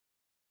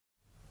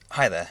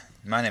Hi there,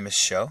 my name is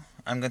Sho.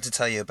 I'm going to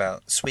tell you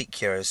about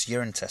SweetCura's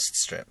urine test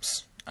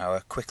strips,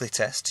 our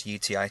QuicklyTest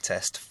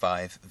UTItest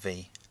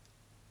 5V.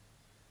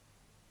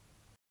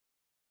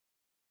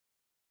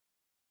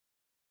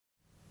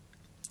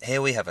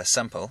 Here we have a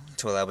sample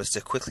to allow us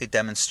to quickly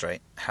demonstrate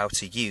how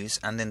to use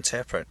and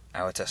interpret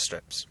our test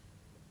strips.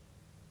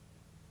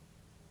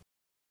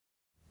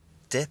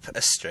 Dip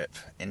a strip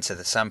into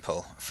the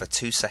sample for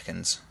 2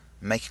 seconds,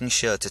 making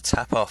sure to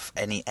tap off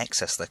any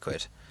excess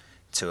liquid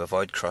to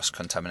avoid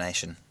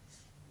cross-contamination.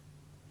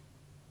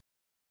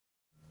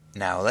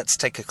 Now let's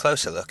take a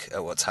closer look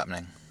at what's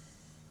happening.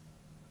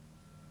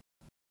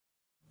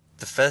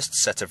 The first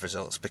set of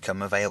results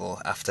become available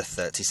after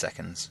 30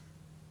 seconds.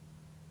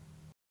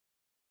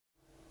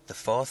 The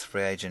fourth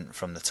reagent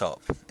from the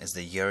top is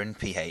the urine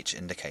pH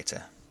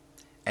indicator.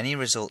 Any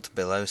result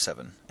below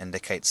 7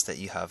 indicates that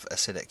you have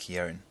acidic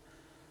urine,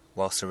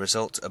 whilst a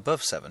result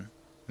above 7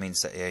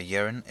 means that your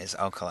urine is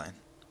alkaline,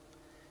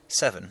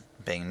 7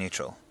 being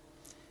neutral.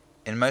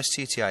 In most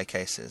UTI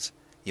cases,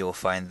 you will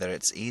find that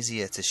it's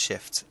easier to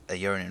shift a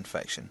urine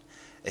infection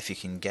if you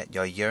can get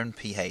your urine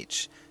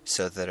pH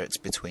so that it's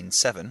between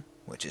 7,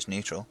 which is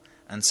neutral,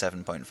 and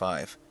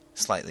 7.5,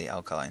 slightly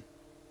alkaline.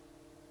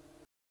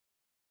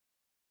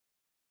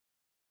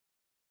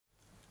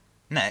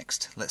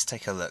 Next, let's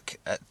take a look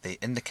at the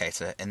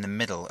indicator in the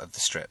middle of the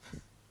strip.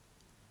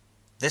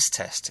 This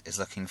test is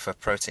looking for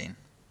protein.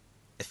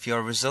 If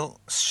your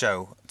results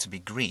show to be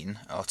green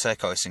or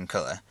turquoise in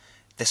colour,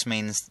 this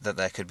means that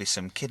there could be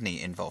some kidney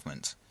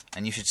involvement,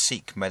 and you should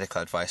seek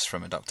medical advice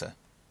from a doctor.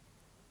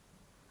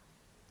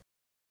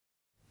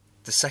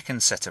 The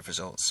second set of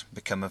results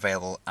become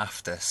available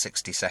after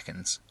 60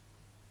 seconds.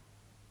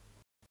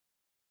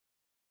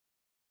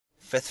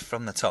 Fifth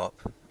from the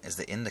top is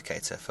the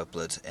indicator for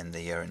blood in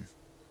the urine.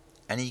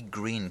 Any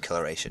green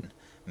coloration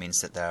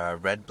means that there are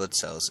red blood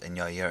cells in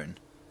your urine,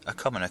 a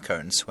common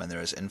occurrence when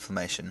there is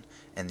inflammation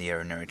in the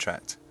urinary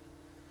tract.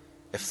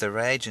 If the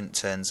reagent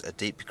turns a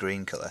deep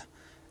green colour,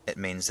 it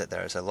means that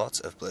there is a lot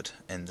of blood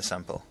in the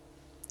sample.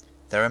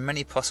 There are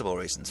many possible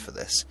reasons for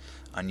this,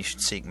 and you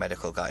should seek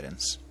medical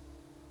guidance.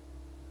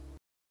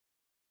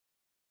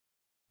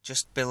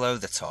 Just below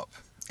the top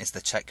is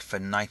the check for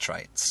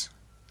nitrites.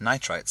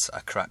 Nitrites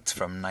are cracked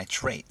from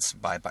nitrates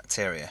by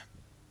bacteria.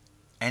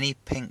 Any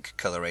pink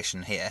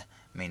coloration here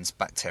means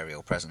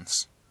bacterial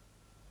presence.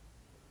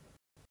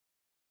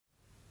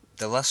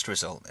 The last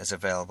result is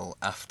available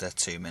after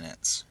 2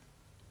 minutes.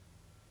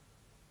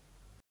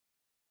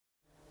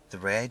 The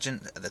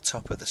reagent at the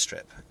top of the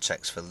strip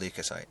checks for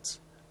leukocytes,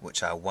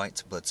 which are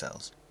white blood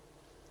cells.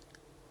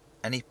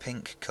 Any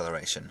pink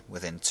coloration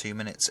within 2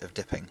 minutes of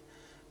dipping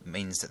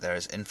means that there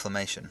is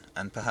inflammation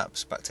and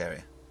perhaps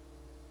bacteria.